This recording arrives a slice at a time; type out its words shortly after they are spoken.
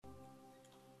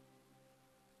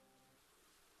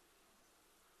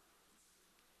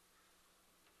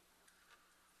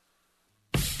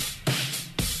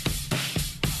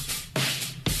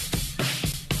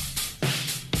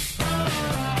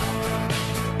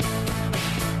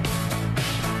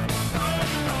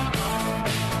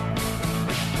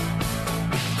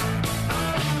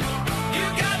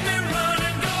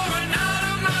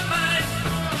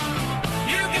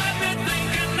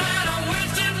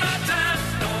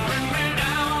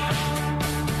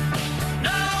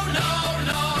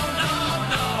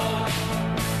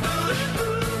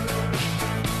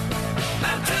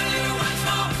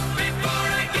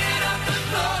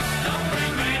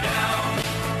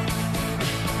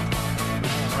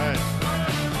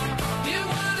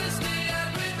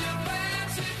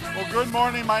Good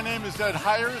morning. My name is Ed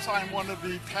Hires. I'm one of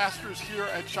the pastors here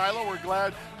at Shiloh. We're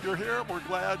glad you're here. We're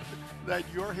glad that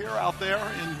you're here out there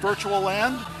in virtual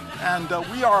land. And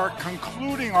we are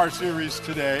concluding our series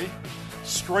today,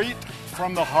 Straight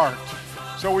from the Heart.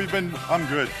 So I'm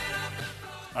good.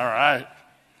 All right.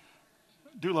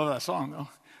 Do love that song,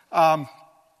 though.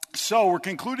 So we're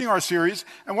concluding our series,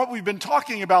 and what we've been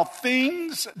talking about,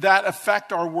 things that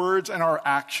affect our words and our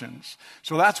actions.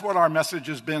 So that's what our message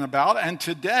has been about. And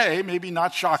today, maybe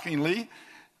not shockingly,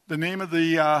 the name of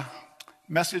the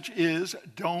message is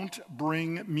Don't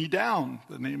Bring Me Down,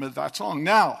 the name of that song.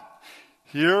 Now,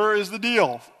 here is the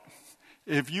deal.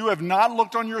 If you have not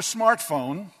looked on your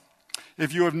smartphone,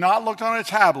 if you have not looked on a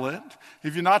tablet,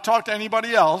 if you've not talked to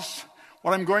anybody else,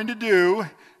 what I'm going to do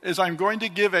is I'm going to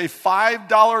give a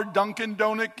 $5 Dunkin'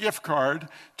 Donut gift card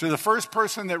to the first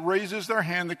person that raises their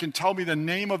hand that can tell me the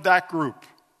name of that group.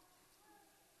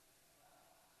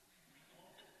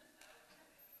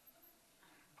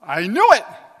 I knew it.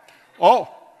 Oh,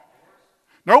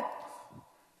 nope.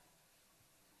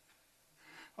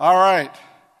 All right.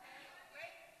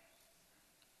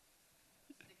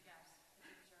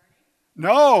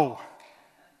 No.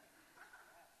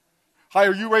 Hi,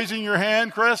 are you raising your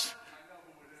hand, Chris?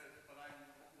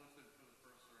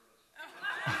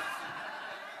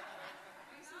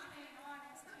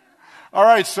 All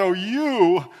right, so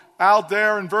you out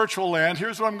there in virtual land,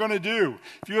 here's what I'm going to do.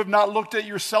 If you have not looked at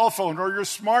your cell phone or your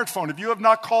smartphone, if you have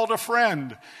not called a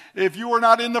friend, if you were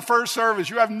not in the first service,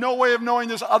 you have no way of knowing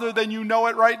this other than you know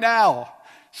it right now.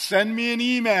 Send me an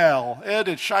email,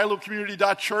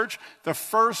 ed@shilohcommunity.church. The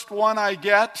first one I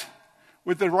get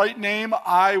with the right name,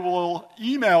 I will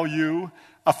email you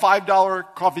a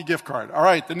 $5 coffee gift card. All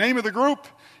right, the name of the group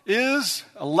is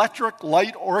Electric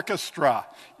Light Orchestra,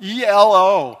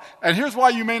 ELO. And here's why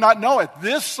you may not know it.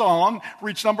 This song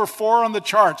reached number 4 on the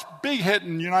charts, big hit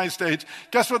in the United States.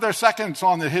 Guess what their second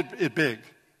song that hit it big?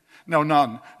 No,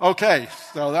 none. Okay,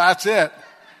 so that's it.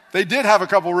 They did have a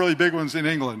couple really big ones in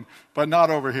England, but not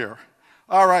over here.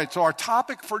 All right, so our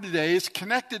topic for today is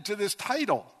connected to this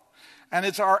title, and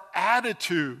it's our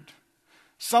attitude,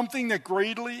 something that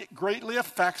greatly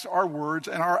affects our words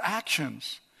and our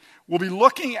actions. We'll be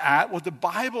looking at what the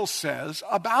Bible says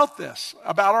about this,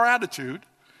 about our attitude,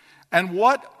 and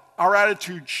what our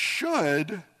attitude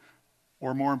should,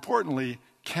 or more importantly,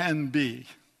 can be.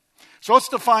 So let's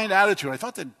define attitude. I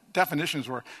thought the definitions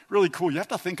were really cool. You have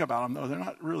to think about them, though. They're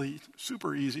not really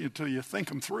super easy until you think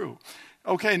them through.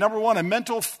 Okay, number 1, a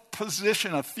mental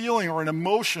position, a feeling, or an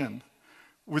emotion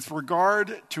with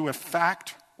regard to a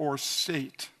fact or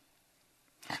state.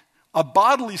 A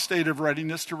bodily state of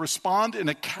readiness to respond in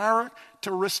a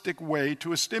characteristic way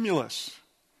to a stimulus.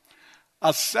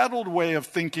 A settled way of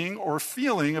thinking or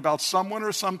feeling about someone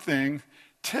or something,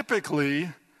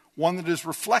 typically one that is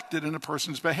reflected in a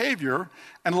person's behavior.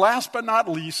 And last but not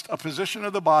least, a position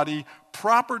of the body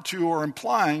proper to or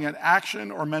implying an action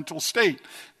or mental state.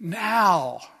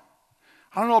 Now,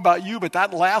 I don't know about you, but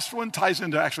that last one ties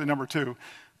into actually number 2.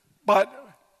 But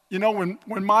you know,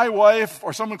 when my wife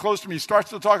or someone close to me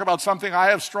starts to talk about something I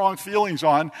have strong feelings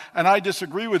on and I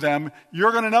disagree with them,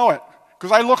 you're going to know it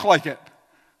because I look like it.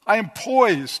 I am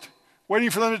poised, waiting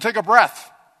for them to take a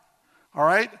breath. All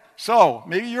right? So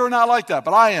maybe you're not like that,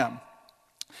 but I am.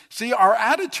 See, our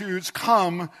attitudes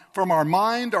come from our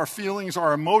mind, our feelings,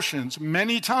 our emotions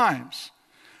many times.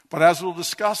 But as we'll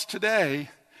discuss today,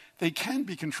 they can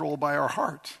be controlled by our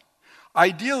heart.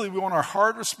 Ideally, we want our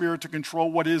heart or spirit to control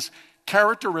what is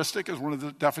characteristic, as one of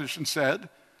the definitions said,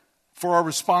 for our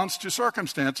response to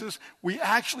circumstances. We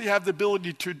actually have the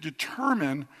ability to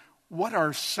determine what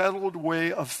our settled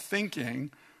way of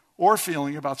thinking or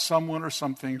feeling about someone or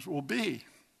some things will be.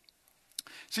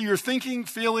 See, your thinking,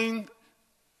 feeling,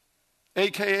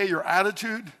 aka your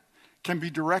attitude, can be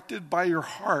directed by your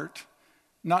heart,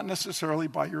 not necessarily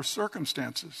by your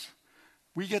circumstances.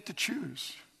 We get to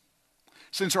choose.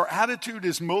 Since our attitude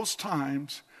is most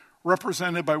times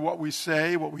represented by what we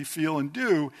say, what we feel and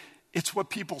do, it's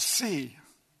what people see.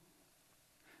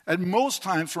 And most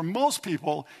times, for most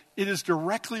people, it is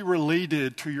directly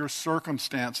related to your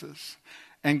circumstances.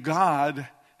 And God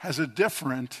has a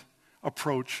different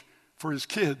approach for his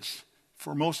kids.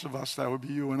 For most of us, that would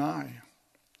be you and I.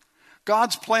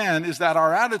 God's plan is that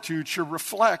our attitude should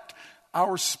reflect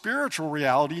our spiritual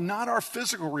reality, not our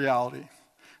physical reality.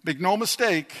 Make no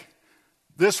mistake,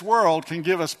 this world can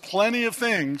give us plenty of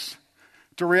things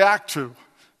to react to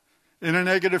in a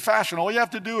negative fashion. All you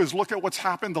have to do is look at what's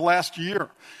happened the last year.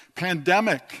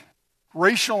 Pandemic,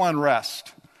 racial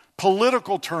unrest,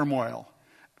 political turmoil.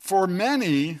 For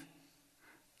many,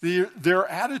 their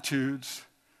attitudes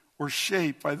were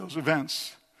shaped by those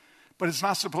events. but it's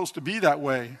not supposed to be that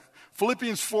way.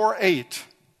 Philippians 4:8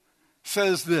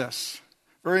 says this,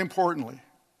 very importantly.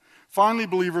 Finally,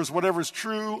 believers, whatever is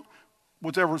true,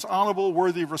 whatever is honorable,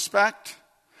 worthy of respect,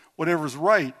 whatever is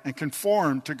right and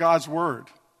conformed to God's word,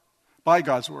 by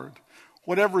God's word,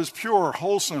 whatever is pure,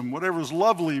 wholesome, whatever is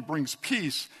lovely, brings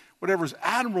peace, whatever is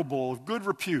admirable, of good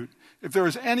repute, if there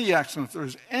is any excellence, if there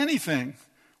is anything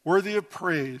worthy of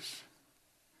praise,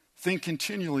 think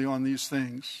continually on these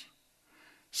things.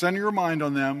 Center your mind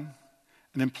on them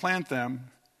and implant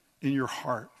them in your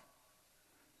heart.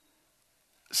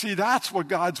 See, that's what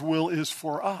God's will is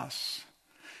for us.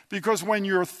 Because when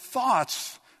your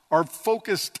thoughts are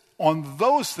focused on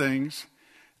those things,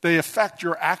 they affect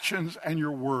your actions and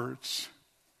your words.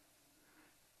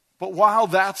 But while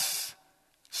that's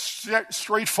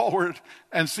straightforward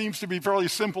and seems to be fairly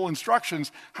simple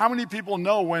instructions, how many people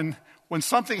know when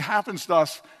something happens to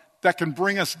us that can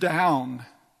bring us down,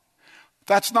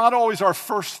 that's not always our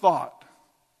first thought.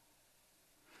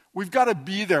 We've got to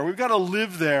be there. We've got to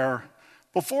live there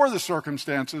before the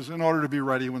circumstances in order to be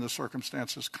ready when the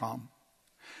circumstances come.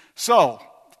 So,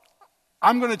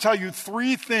 I'm going to tell you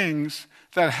 3 things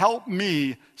that help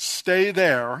me stay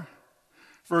there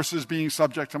versus being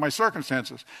subject to my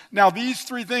circumstances. Now, these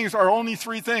 3 things are only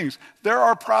 3 things. There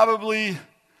are probably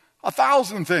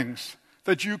 1,000 things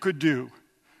that you could do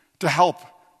to help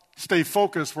stay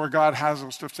focused where God has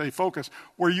us to stay focused,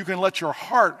 where you can let your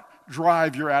heart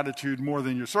drive your attitude more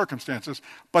than your circumstances.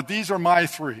 But these are my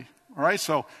 3. All right,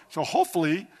 so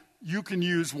hopefully you can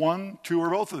use 1, 2, or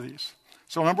both of these.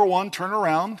 So number 1, turn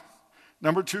around.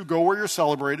 Number 2, go where you're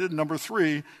celebrated. Number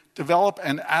 3, develop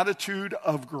an attitude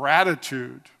of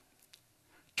gratitude.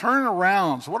 Turn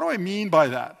around. So what do I mean by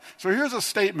that? So here's a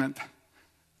statement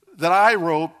that I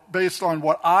wrote based on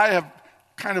what I have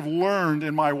kind of learned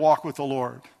in my walk with the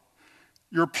Lord.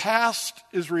 Your past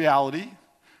is reality.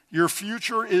 Your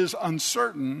future is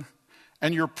uncertain.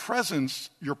 And your present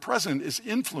is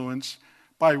influenced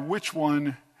by which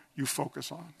one you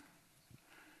focus on.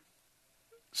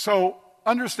 So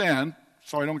understand,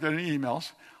 so I don't get any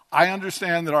emails, I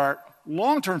understand that our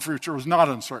long-term future is not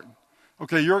uncertain.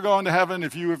 Okay, you're going to heaven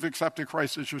if you have accepted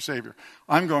Christ as your Savior.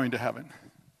 I'm going to heaven.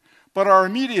 But our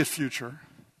immediate future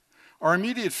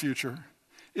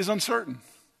is uncertain.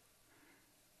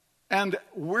 And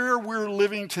where we're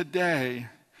living today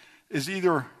is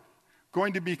either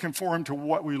going to be conformed to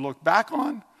what we look back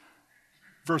on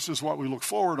versus what we look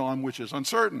forward on, which is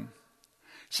uncertain.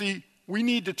 See, we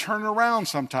need to turn around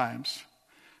sometimes.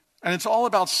 And it's all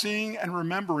about seeing and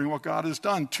remembering what God has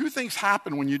done. 2 things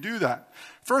happen when you do that.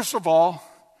 First of all,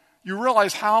 you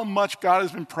realize how much God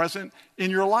has been present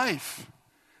in your life.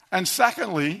 And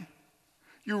secondly,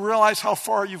 you realize how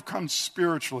far you've come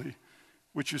spiritually,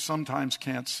 which you sometimes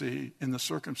can't see in the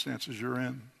circumstances you're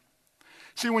in.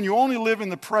 See, when you only live in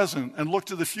the present and look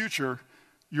to the future,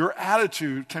 your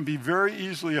attitude can be very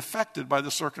easily affected by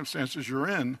the circumstances you're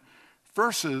in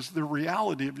versus the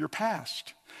reality of your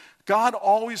past. God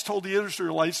always told the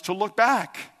Israelites to look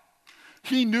back.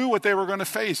 He knew what they were going to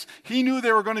face. He knew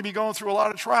they were going to be going through a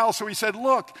lot of trials. So he said,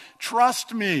 look,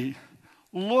 trust me.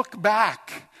 Look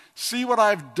back. See what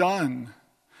I've done.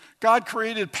 God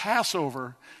created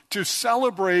Passover to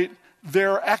celebrate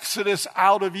their exodus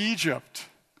out of Egypt.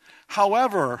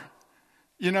 However,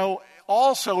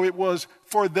 also it was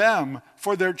for them,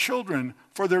 for their children,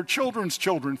 for their children's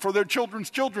children, for their children's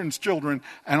children's children,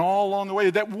 and all along the way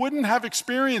that wouldn't have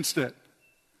experienced it.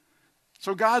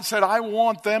 So God said, I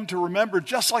want them to remember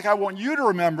just like I want you to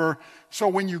remember, so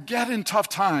when you get in tough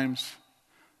times,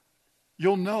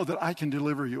 you'll know that I can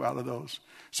deliver you out of those.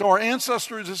 So our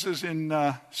ancestors, this is in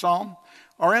Psalm,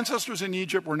 our ancestors in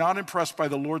Egypt were not impressed by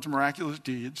the Lord's miraculous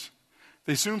deeds.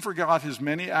 They soon forgot his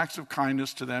many acts of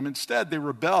kindness to them. Instead, they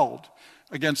rebelled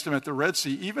against him at the Red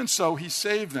Sea. Even so, he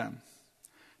saved them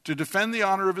to defend the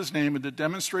honor of his name and to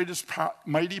demonstrate his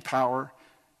mighty power.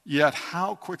 Yet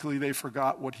how quickly they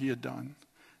forgot what he had done.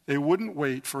 They wouldn't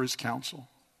wait for his counsel.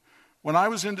 When I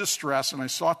was in distress and I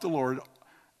sought the Lord,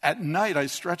 at night I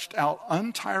stretched out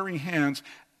untiring hands,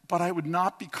 but I would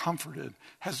not be comforted.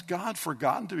 Has God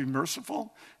forgotten to be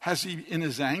merciful? Has he in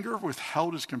his anger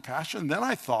withheld his compassion? Then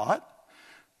I thought,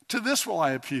 to this will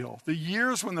I appeal. The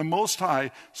years when the Most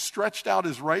High stretched out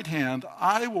his right hand,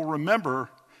 I will remember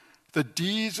the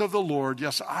deeds of the Lord.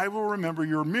 Yes, I will remember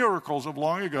your miracles of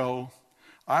long ago.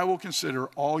 I will consider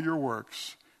all your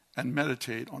works and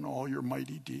meditate on all your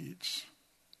mighty deeds.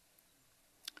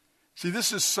 See,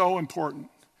 this is so important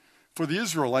for the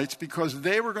Israelites because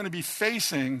they were going to be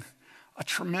facing a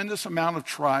tremendous amount of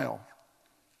trial.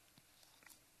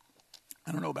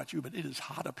 I don't know about you, but it is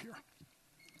hot up here.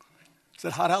 Is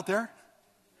it hot out there?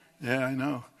 Yeah, I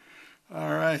know.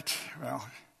 All right. Well,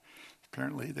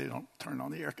 apparently they don't turn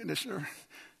on the air conditioner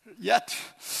yet.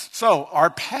 So our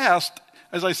past,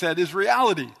 as I said, is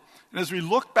reality. And as we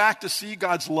look back to see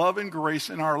God's love and grace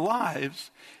in our lives,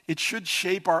 it should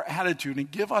shape our attitude and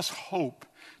give us hope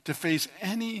to face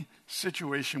any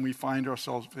situation we find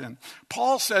ourselves in.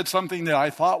 Paul said something that I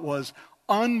thought was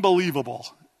unbelievable.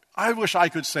 I wish I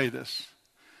could say this.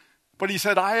 But he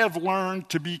said, I have learned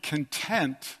to be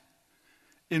content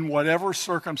in whatever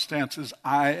circumstances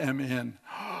I am in.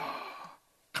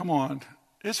 Come on.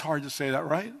 It's hard to say that,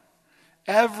 right?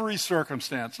 Every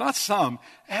circumstance, not some,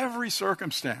 every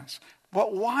circumstance.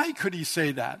 But why could he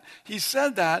say that? He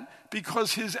said that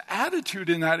because his attitude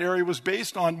in that area was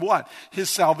based on what? His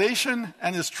salvation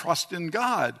and his trust in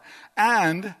God.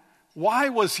 And why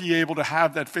was he able to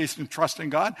have that faith and trust in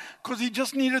God? Because he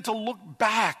just needed to look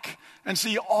back and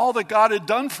see all that God had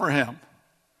done for him.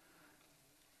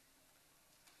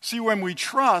 See, when we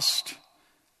trust,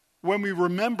 when we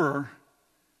remember,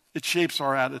 it shapes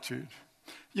our attitude.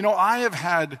 You know, I have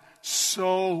had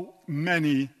so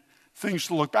many things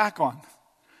to look back on.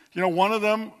 You know, one of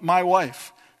them, my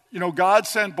wife. You know, God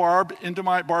sent Barbara into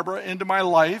my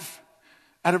life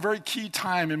at a very key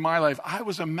time in my life. I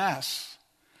was a mess.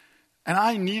 And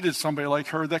I needed somebody like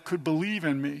her that could believe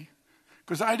in me.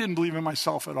 Because I didn't believe in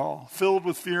myself at all. Filled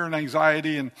with fear and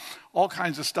anxiety and all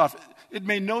kinds of stuff. It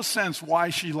made no sense why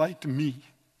she liked me.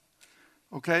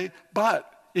 Okay? But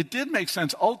it did make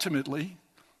sense ultimately.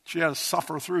 She had to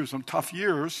suffer through some tough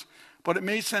years, but it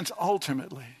made sense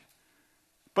ultimately.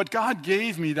 But God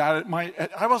gave me that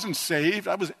I wasn't saved.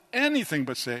 I was anything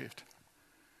but saved.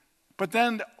 But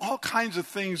then all kinds of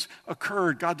things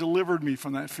occurred. God delivered me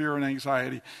from that fear and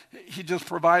anxiety. He just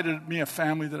provided me a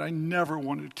family that I never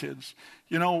wanted kids.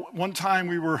 You know, one time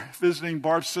we were visiting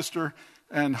Barb's sister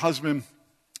and husband.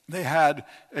 They had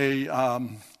a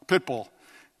pit bull.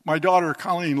 My daughter,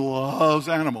 Colleen, loves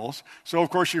animals. So,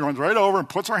 of course, she runs right over and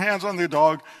puts her hands on the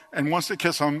dog and wants to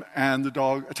kiss him, and the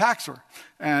dog attacks her.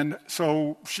 And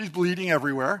so she's bleeding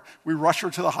everywhere. We rush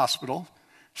her to the hospital.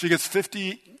 She gets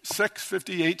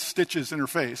 58 stitches in her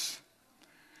face.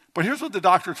 But here's what the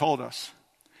doctor told us.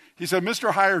 He said,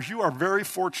 Mr. Hires, you are very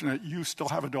fortunate you still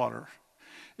have a daughter.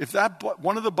 If that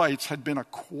one of the bites had been a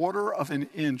quarter of an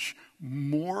inch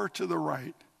more to the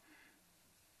right,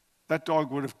 that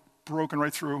dog would have broken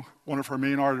right through one of her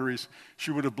main arteries. She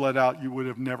would have bled out. You would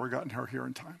have never gotten her here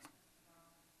in time.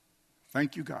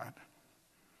 Thank you, God.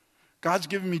 God's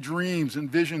given me dreams and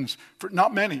visions for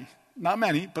not many,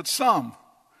 but some.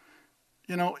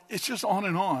 You know, it's just on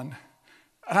and on.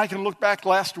 And I can look back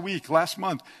last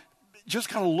month, just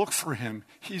kind of look for him.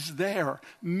 He's there.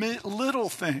 Little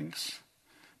things,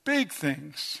 big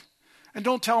things. And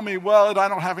don't tell me, well, I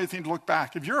don't have anything to look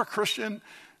back. If you're a Christian,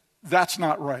 that's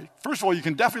not right. First of all, you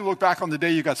can definitely look back on the day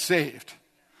you got saved.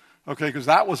 Okay, because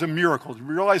that was a miracle. You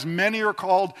realize many are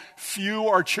called, few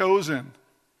are chosen.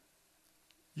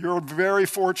 You're very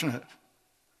fortunate.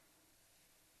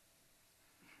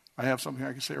 I have something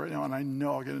I can say right now, and I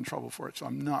know I'll get in trouble for it, so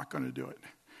I'm not going to do it.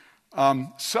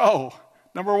 So,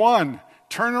 number one,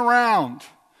 turn around.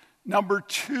 Number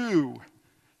two,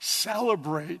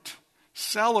 celebrate.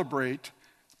 Celebrate,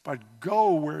 but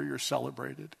go where you're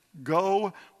celebrated.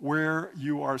 Go where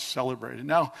you are celebrated.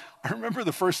 Now, I remember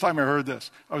the first time I heard this.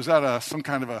 I was at some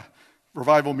kind of a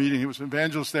revival meeting. He was an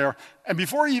evangelist there. And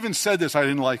before he even said this, I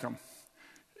didn't like him.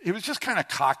 He was just kind of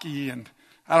cocky and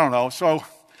I don't know. So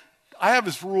I have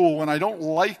this rule. When I don't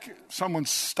like someone's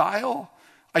style,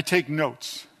 I take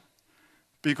notes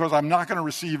because I'm not going to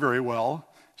receive very well.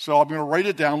 So I'm going to write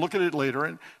it down, look at it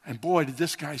later, and boy, did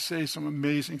this guy say some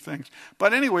amazing things.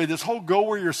 But anyway, this whole go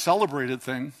where you're celebrated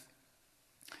thing,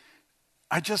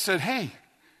 I just said, hey,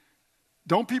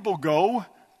 don't people go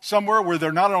somewhere where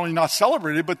they're not only not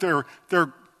celebrated, but they're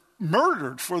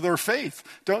murdered for their faith?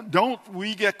 Don't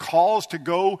we get calls to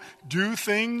go do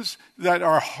things that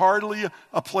are hardly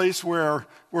a place where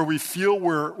we feel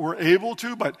we're able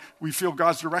to, but we feel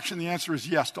God's direction? The answer is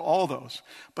yes to all those.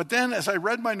 But then as I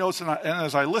read my notes and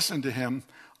as I listened to him,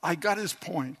 I got his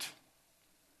point.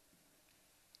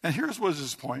 And here's what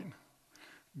his point.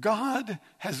 God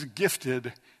has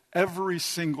gifted every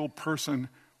single person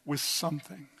with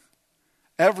something.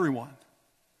 Everyone.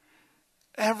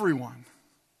 Everyone.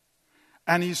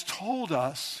 And he's told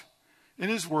us in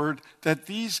his word that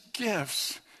these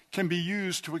gifts can be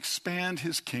used to expand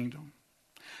his kingdom.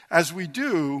 As we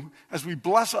do, as we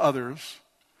bless others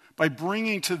by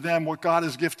bringing to them what God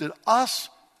has gifted us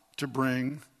to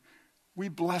bring, we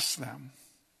bless them.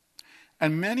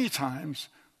 And many times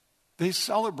they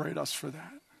celebrate us for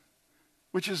that,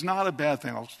 which is not a bad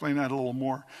thing. I'll explain that a little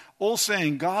more. All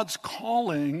saying God's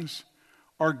callings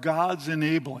are God's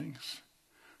enablings.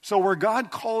 So where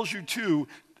God calls you to,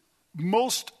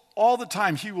 most all the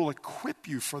time, he will equip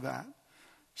you for that.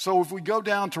 So if we go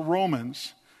down to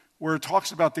Romans, where it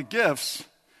talks about the gifts,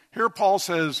 here Paul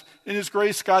says, in his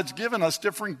grace, God's given us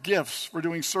different gifts for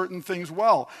doing certain things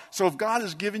well. So if God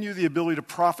has given you the ability to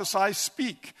prophesy,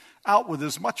 speak out with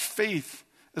as much faith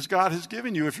as God has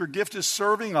given you. If your gift is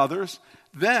serving others,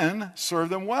 then serve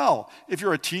them well. If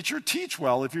you're a teacher, teach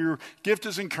well. If your gift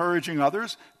is encouraging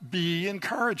others, be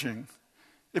encouraging.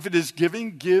 If it is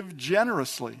giving, give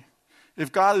generously.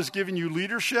 If God has given you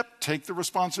leadership, take the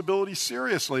responsibility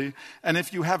seriously. And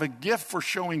if you have a gift for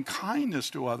showing kindness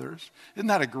to others, isn't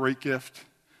that a great gift?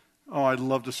 Oh, I'd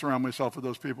love to surround myself with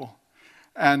those people.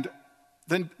 And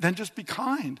then just be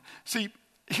kind. See,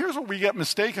 here's what we get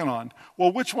mistaken on.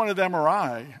 Well, which one of them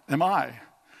am I?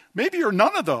 Maybe you're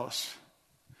none of those.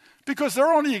 Because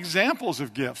they're only examples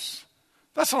of gifts.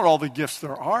 That's not all the gifts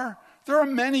there are. There are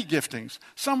many giftings.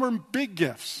 Some are big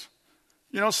gifts.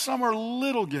 Some are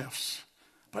little gifts.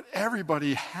 But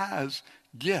everybody has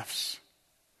gifts.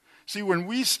 See, when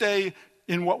we stay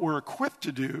in what we're equipped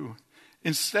to do,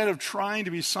 instead of trying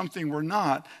to be something we're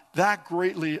not, that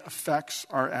greatly affects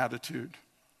our attitude.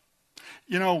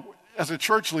 As a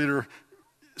church leader,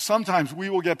 sometimes we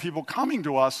will get people coming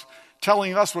to us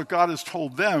telling us what God has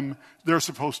told them they're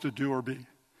supposed to do or be.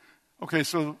 Okay,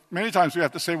 so many times we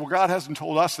have to say, well, God hasn't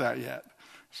told us that yet.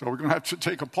 So we're going to have to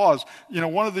take a pause.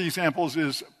 One of the examples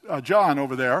is John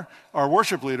over there, our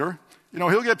worship leader.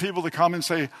 He'll get people to come and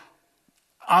say,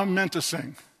 I'm meant to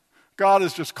sing. God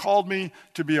has just called me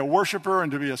to be a worshiper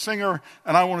and to be a singer,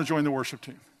 and I want to join the worship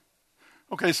team.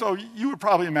 Okay, so you would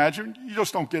probably imagine you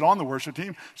just don't get on the worship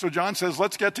team. So John says,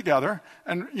 let's get together,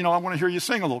 and I want to hear you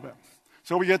sing a little bit.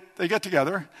 So they get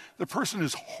together. The person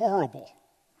is horrible.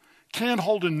 Can't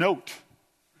hold a note.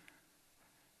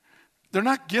 They're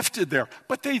not gifted there,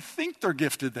 but they think they're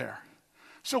gifted there.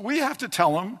 So we have to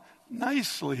tell them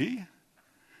nicely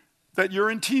that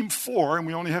you're in team 4 and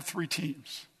we only have 3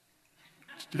 teams.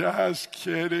 Just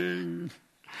kidding.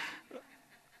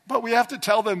 But we have to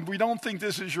tell them we don't think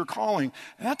this is your calling.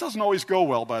 And that doesn't always go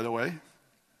well, by the way.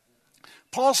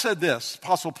 Paul said this,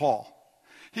 Apostle Paul.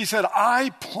 He said,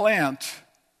 I plant,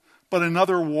 but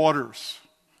another waters.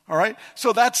 All right?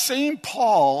 So that same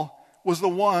Paul was the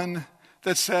one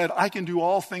that said, I can do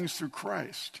all things through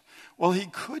Christ. Well, he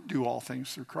could do all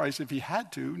things through Christ if he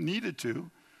had to, needed to.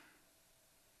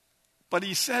 But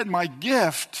he said, my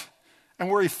gift, and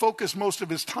where he focused most of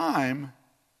his time,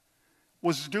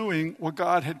 was doing what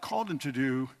God had called him to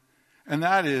do, and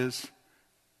that is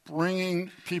bringing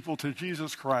people to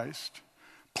Jesus Christ,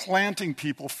 planting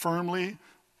people firmly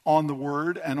on the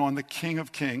Word and on the King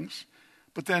of Kings.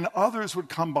 But then others would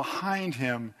come behind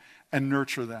him and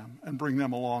nurture them and bring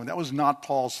them along. That was not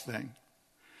Paul's thing.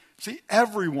 See,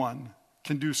 everyone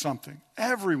can do something.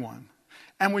 Everyone.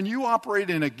 And when you operate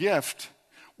in a gift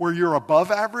where you're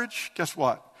above average, guess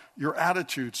what? Your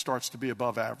attitude starts to be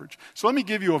above average. So let me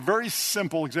give you a very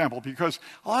simple example, because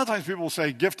a lot of times people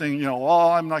say gifting,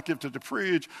 I'm not gifted to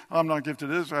preach, I'm not gifted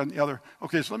to this and the other.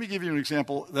 Okay, so let me give you an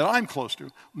example that I'm close to.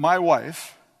 My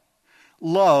wife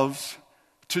loves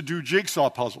to do jigsaw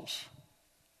puzzles.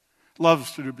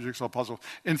 Loves to do jigsaw puzzles.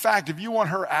 In fact, if you want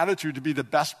her attitude to be the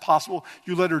best possible,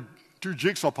 you let her do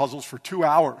jigsaw puzzles for 2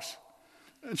 hours.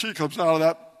 And she comes out of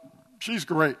that, she's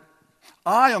great.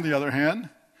 I, on the other hand,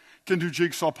 can do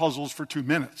jigsaw puzzles for 2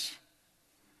 minutes.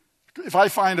 If I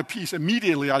find a piece,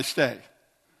 immediately I stay.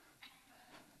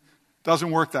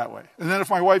 Doesn't work that way. And then if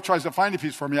my wife tries to find a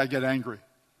piece for me, I get angry.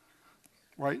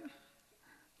 Right?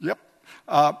 Yep.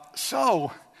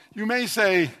 So you may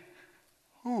say,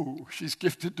 ooh, she's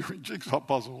gifted doing jigsaw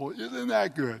puzzles. Isn't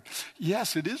that good?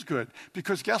 Yes, it is good.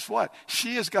 Because guess what?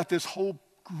 She has got this whole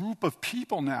group of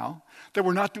people now that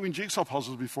were not doing jigsaw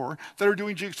puzzles before that are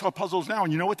doing jigsaw puzzles now.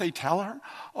 And you know what they tell her?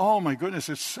 Oh my goodness,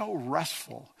 it's so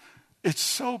restful. It's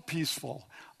so peaceful.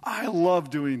 I love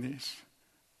doing these.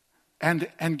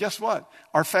 And guess what?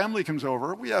 Our family comes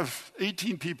over. We have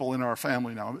 18 people in our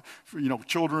family now.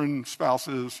 Children,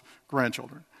 spouses,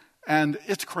 grandchildren. And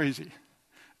it's crazy.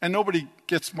 And nobody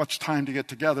gets much time to get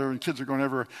together, and kids are going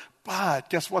everywhere. But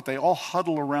guess what? They all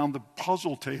huddle around the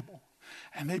puzzle table.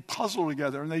 And they puzzle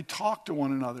together, and they talk to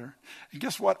one another. And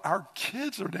guess what? Our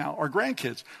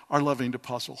grandkids are loving to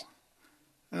puzzle.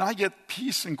 And I get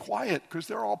peace and quiet because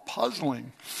they're all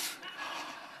puzzling.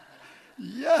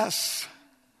 Yes.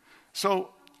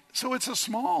 So it's a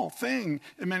small thing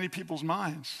in many people's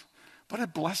minds, but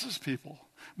it blesses people.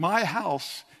 My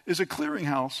house is a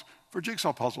clearinghouse for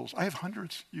jigsaw puzzles. I have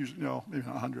hundreds, maybe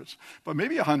not hundreds, but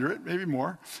maybe 100, maybe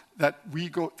more, that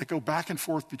go back and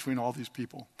forth between all these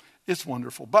people. It's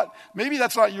wonderful. But maybe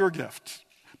that's not your gift.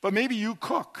 But maybe you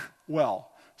cook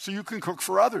well, so you can cook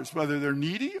for others, whether they're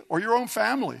needy or your own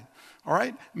family. All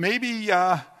right? Maybe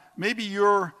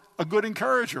you're a good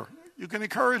encourager. You can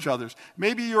encourage others.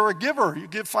 Maybe you're a giver. You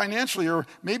give financially. Or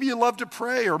maybe you love to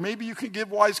pray. Or maybe you can give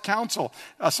wise counsel.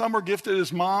 Some are gifted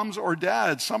as moms or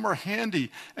dads. Some are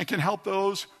handy and can help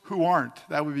those who aren't.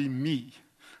 That would be me.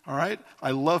 All right? I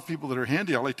love people that are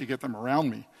handy. I like to get them around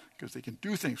me because they can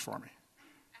do things for me.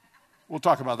 We'll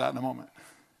talk about that in a moment.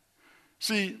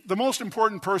 See, the most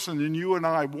important person in you and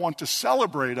I want to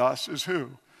celebrate us is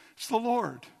who? It's the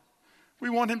Lord. We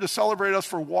want him to celebrate us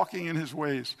for walking in his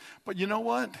ways. But you know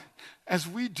what? As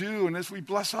we do and as we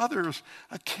bless others,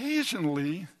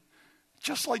 occasionally,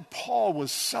 just like Paul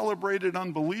was celebrated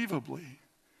unbelievably,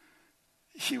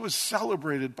 he was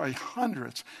celebrated by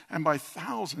hundreds and by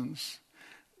thousands.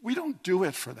 We don't do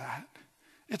it for that.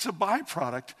 It's a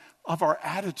byproduct of our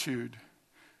attitude.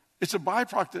 It's a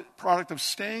byproduct of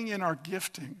staying in our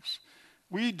giftings.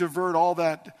 We divert all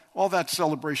that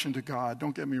celebration to God,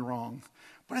 don't get me wrong.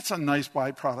 But it's a nice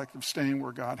byproduct of staying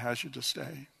where God has you to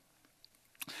stay.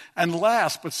 And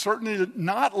last, but certainly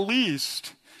not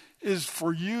least, is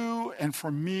for you and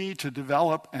for me to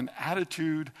develop an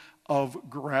attitude of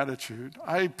gratitude.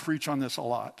 I preach on this a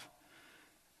lot.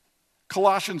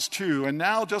 Colossians 2, and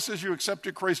now just as you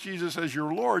accepted Christ Jesus as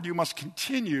your Lord, you must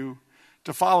continue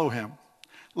to follow him.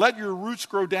 Let your roots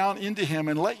grow down into him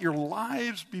and let your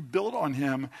lives be built on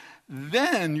him.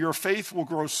 Then your faith will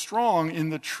grow strong in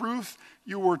the truth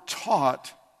you were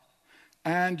taught,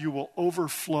 and you will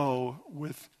overflow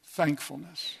with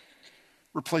thankfulness.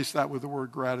 Replace that with the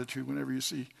word gratitude whenever you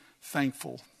see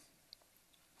thankful.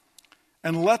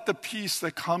 And let the peace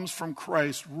that comes from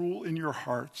Christ rule in your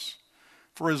hearts.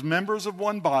 For as members of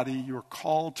one body, you are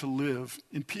called to live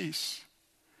in peace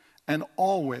and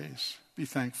always be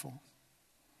thankful.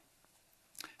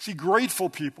 See, grateful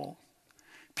people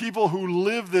who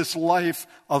live this life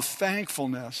of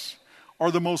thankfulness, are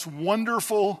the most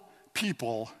wonderful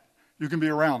people you can be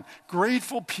around.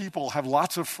 Grateful people have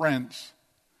lots of friends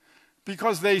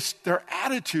because their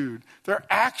attitude, their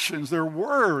actions, their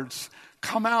words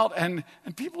come out, and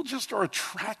people just are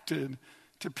attracted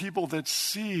to people that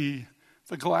see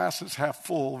the glass is half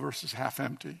full versus half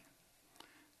empty.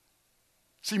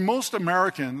 See, most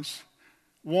Americans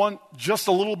want just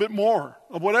a little bit more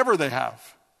of whatever they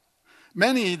have.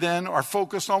 Many then are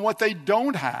focused on what they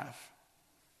don't have.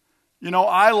 You know,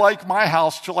 I like my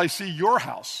house till I see your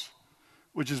house,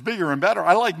 which is bigger and better.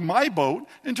 I like my boat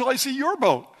until I see your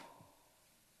boat.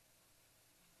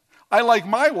 I like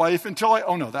my wife until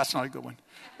oh no, that's not a good one.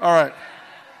 All right.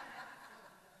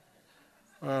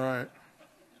 All right.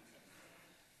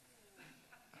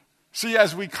 See,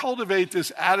 as we cultivate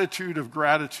this attitude of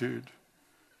gratitude,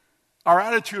 our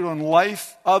attitude on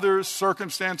life, others,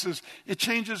 circumstances, it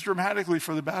changes dramatically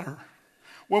for the better.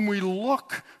 When we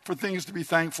look for things to be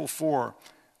thankful for.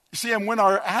 You see, and when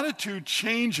our attitude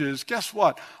changes, guess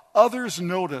what? Others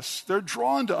notice. They're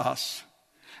drawn to us.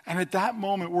 And at that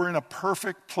moment, we're in a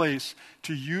perfect place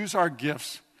to use our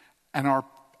gifts and our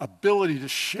ability to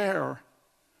share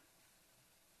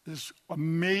this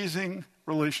amazing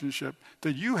relationship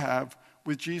that you have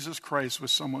with Jesus Christ with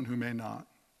someone who may not.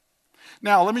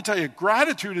 Now, let me tell you,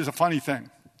 gratitude is a funny thing.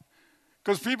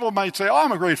 Because people might say, oh,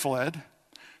 I'm a grateful Ed.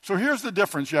 So here's the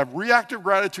difference. You have reactive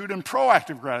gratitude and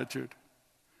proactive gratitude.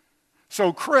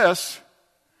 So Chris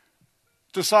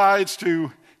decides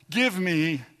to give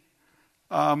me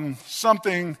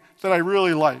something that I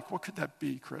really like. What could that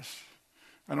be, Chris?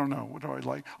 I don't know. What do I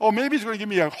like? Oh, maybe he's going to give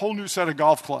me a whole new set of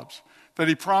golf clubs that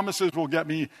he promises will get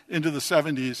me into the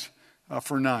 70s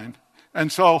for 9.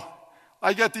 And so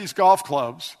I get these golf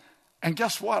clubs, and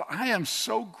guess what? I am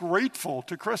so grateful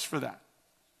to Chris for that.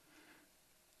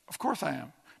 Of course I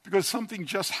am, because something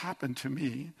just happened to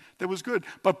me that was good.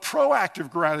 But proactive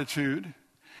gratitude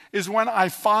is when I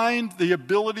find the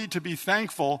ability to be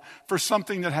thankful for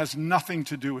something that has nothing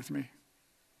to do with me.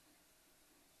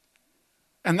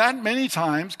 And that many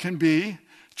times can be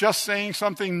just saying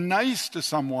something nice to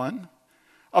someone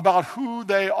about who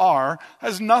they are,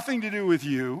 has nothing to do with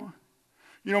you.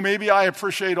 You know, maybe I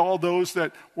appreciate all those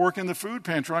that work in the food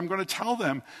pantry. I'm going to tell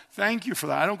them, thank you for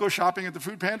that. I don't go shopping at the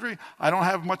food pantry. I don't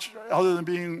have much other than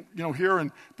being, here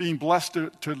and being blessed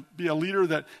to be a leader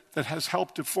that has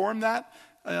helped to form that,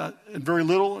 and very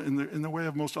little in the way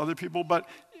of most other people. But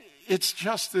it's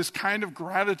just this kind of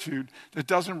gratitude that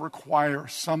doesn't require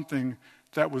something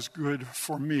that was good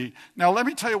for me. Now, let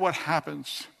me tell you what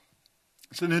happens.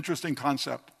 It's an interesting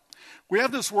concept. We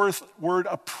have this word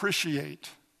appreciate.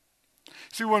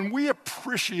 See, when we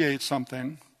appreciate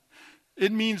something,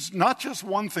 It means not just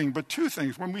one thing, but two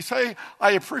things. When we say,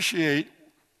 I appreciate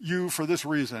you for this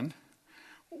reason,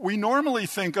 we normally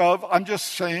think of, I'm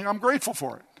just saying I'm grateful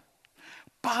for it.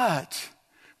 But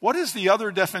what is the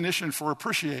other definition for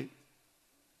appreciate?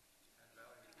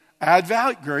 Add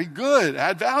value. Very good.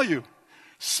 Add value.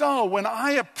 So when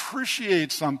I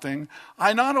appreciate something,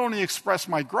 I not only express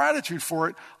my gratitude for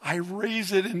it, I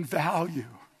raise it in value.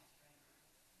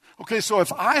 Okay, so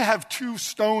if I have two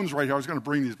stones right here, I was going to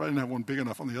bring these, but I didn't have one big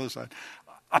enough on the other side.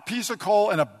 A piece of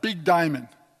coal and a big diamond.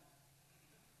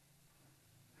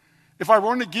 If I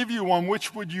were to give you one,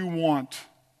 which would you want?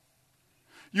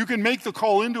 You can make the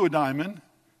coal into a diamond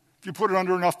if you put it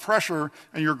under enough pressure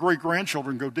and your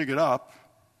great-grandchildren go dig it up.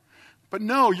 But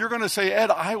no, you're going to say, Ed,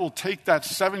 I will take that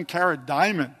 7-carat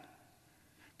diamond.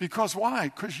 Because why?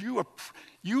 Because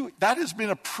that has been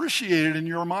appreciated in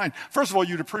your mind. First of all,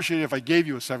 you'd appreciate it if I gave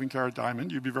you a 7-carat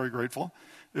diamond. You'd be very grateful.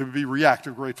 It would be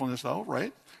reactive gratefulness, though,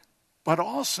 right? But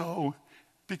also,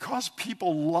 because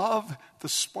people love the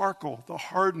sparkle, the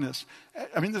hardness.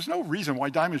 I mean, there's no reason why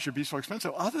diamonds should be so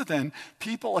expensive other than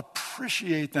people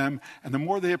appreciate them, and the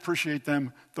more they appreciate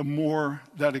them, the more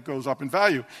that it goes up in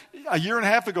value. A year and a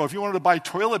half ago, if you wanted to buy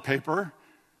toilet paper,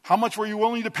 how much were you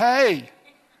willing to pay?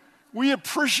 We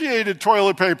appreciated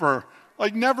toilet paper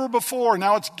like never before.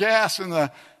 Now it's gas in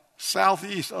the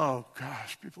southeast. Oh,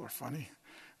 gosh, people are funny.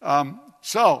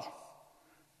 So,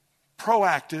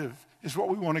 proactive is what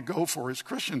we want to go for as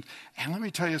Christians. And let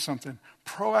me tell you something.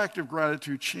 Proactive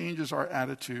gratitude changes our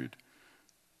attitude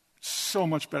so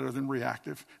much better than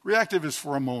reactive. Reactive is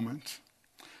for a moment.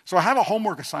 So I have a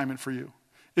homework assignment for you,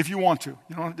 if you want to.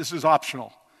 You know, this is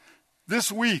optional.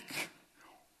 This week,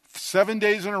 7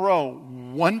 days in a row,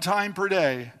 1 time per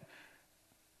day,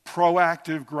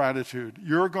 proactive gratitude.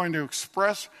 You're going to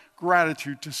express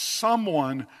gratitude to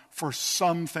someone for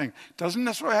something. Doesn't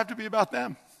necessarily have to be about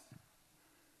them.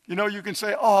 You know, you can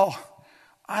say, oh,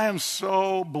 I am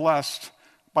so blessed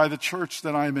by the church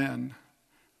that I'm in.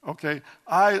 Okay?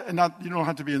 You don't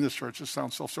have to be in this church. This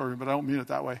sounds self-serving, but I don't mean it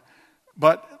that way.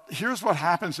 But here's what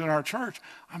happens in our church.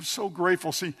 I'm so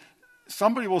grateful. See,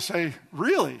 somebody will say,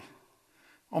 really?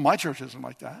 Well, my church isn't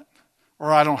like that.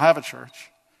 Or I don't have a church.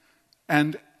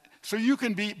 And so you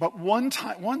can be, but one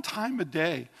time a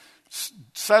day,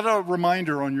 set a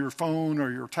reminder on your phone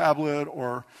or your tablet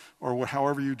or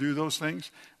however you do those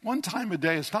things. 1 time a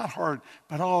day, it's not hard,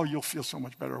 but you'll feel so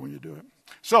much better when you do it.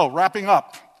 So, wrapping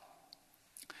up.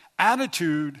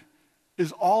 Attitude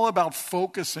is all about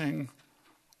focusing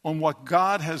on what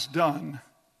God has done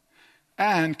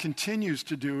and continues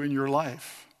to do in your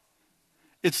life.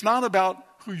 It's not about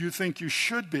who you think you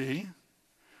should be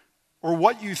or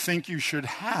what you think you should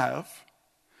have,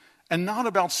 and not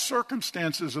about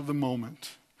circumstances of the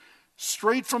moment.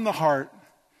 Straight from the Heart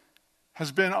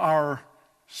has been our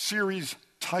series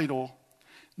title.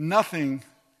 Nothing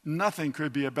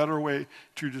could be a better way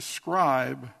to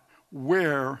describe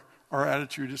where our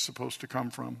attitude is supposed to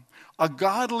come from. A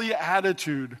godly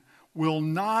attitude will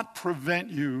not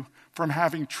prevent you from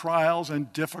having trials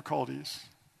and difficulties.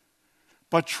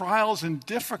 But trials and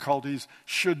difficulties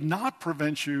should not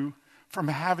prevent you from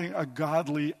having a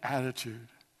godly attitude.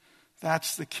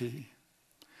 That's the key.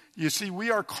 You see,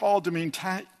 we are called to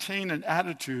maintain an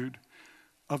attitude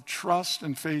of trust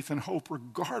and faith and hope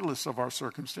regardless of our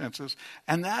circumstances.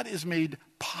 And that is made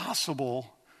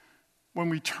possible when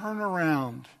we turn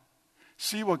around,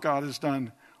 see what God has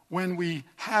done, when we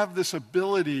have this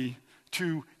ability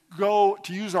to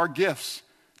use our gifts,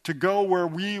 to go where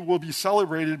we will be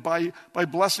celebrated by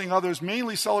blessing others,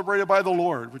 mainly celebrated by the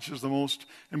Lord, which is the most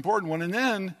important one. And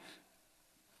then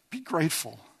be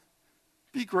grateful.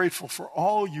 Be grateful for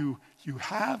all you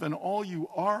have and all you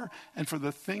are and for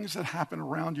the things that happen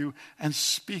around you, and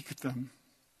speak them.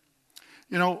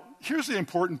 You know, here's the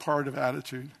important part of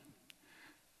attitude.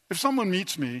 If someone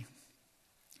meets me,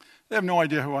 they have no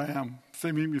idea who I am if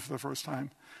they meet me for the first time.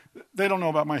 They don't know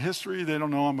about my history. They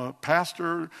don't know I'm a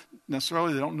pastor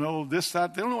necessarily. They don't know this,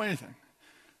 that. They don't know anything.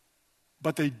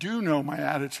 But they do know my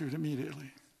attitude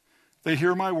immediately. They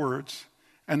hear my words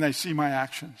and they see my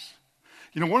actions.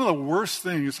 You know, one of the worst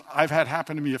things I've had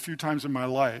happen to me a few times in my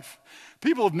life,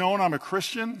 people have known I'm a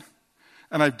Christian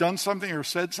and I've done something or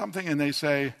said something and they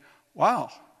say, wow,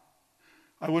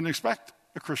 I wouldn't expect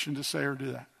a Christian to say or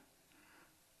do that.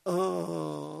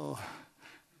 Oh,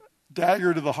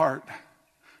 dagger to the heart.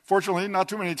 Fortunately, not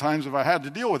too many times have I had to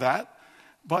deal with that.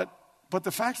 But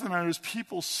the fact of the matter is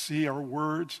people see our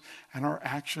words and our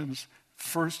actions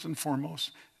first and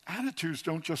foremost. Attitudes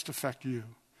don't just affect you.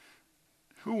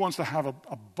 Who wants to have a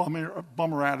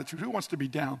bummer attitude? Who wants to be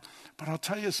down? But I'll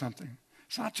tell you something.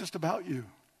 It's not just about you.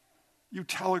 You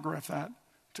telegraph that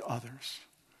to others.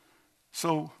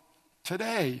 So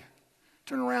today,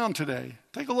 turn around today.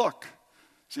 Take a look.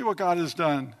 See what God has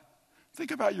done.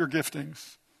 Think about your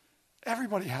giftings.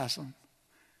 Everybody has them.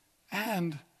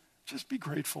 And just be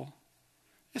grateful.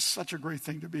 It's such a great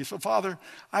thing to be. So, Father,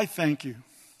 I thank you.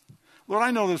 Lord,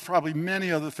 I know there's probably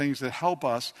many other things that help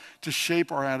us to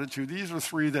shape our attitude. These are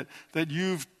three that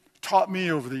you've taught me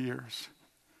over the years.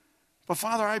 But,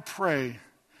 Father, I pray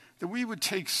that we would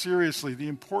take seriously the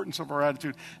importance of our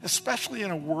attitude, especially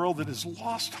in a world that has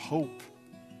lost hope.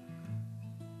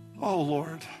 Oh,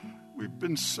 Lord, we've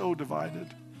been so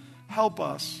divided. Help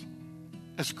us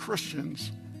as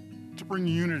Christians to bring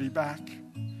unity back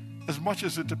as much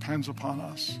as it depends upon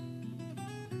us.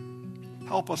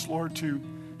 Help us, Lord, to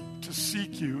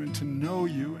seek you and to know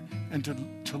you and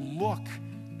to look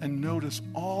and notice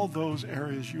all those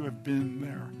areas you have been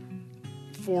there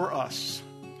for us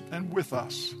and with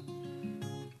us.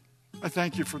 I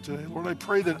thank you for today. Lord, I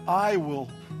pray that I will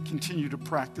continue to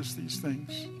practice these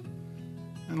things.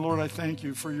 And Lord, I thank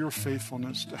you for your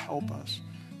faithfulness to help us.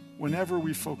 Whenever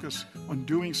we focus on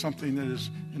doing something that is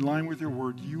in line with your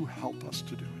word, you help us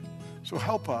to do it. So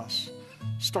help us,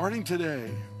 starting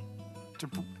today,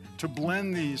 to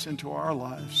blend these into our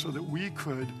lives so that we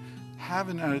could have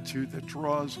an attitude that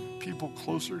draws people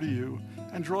closer to you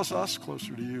and draws us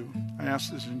closer to you. I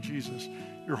ask this in Jesus,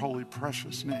 your holy,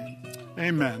 precious name.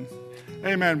 Amen.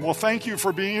 Amen. Well, thank you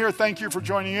for being here. Thank you for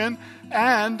joining in.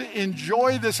 And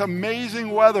enjoy this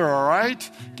amazing weather, all right?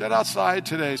 Get outside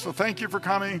today. So thank you for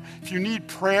coming. If you need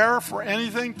prayer for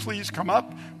anything, please come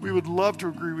up. We would love to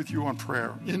agree with you on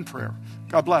prayer, in prayer.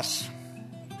 God bless.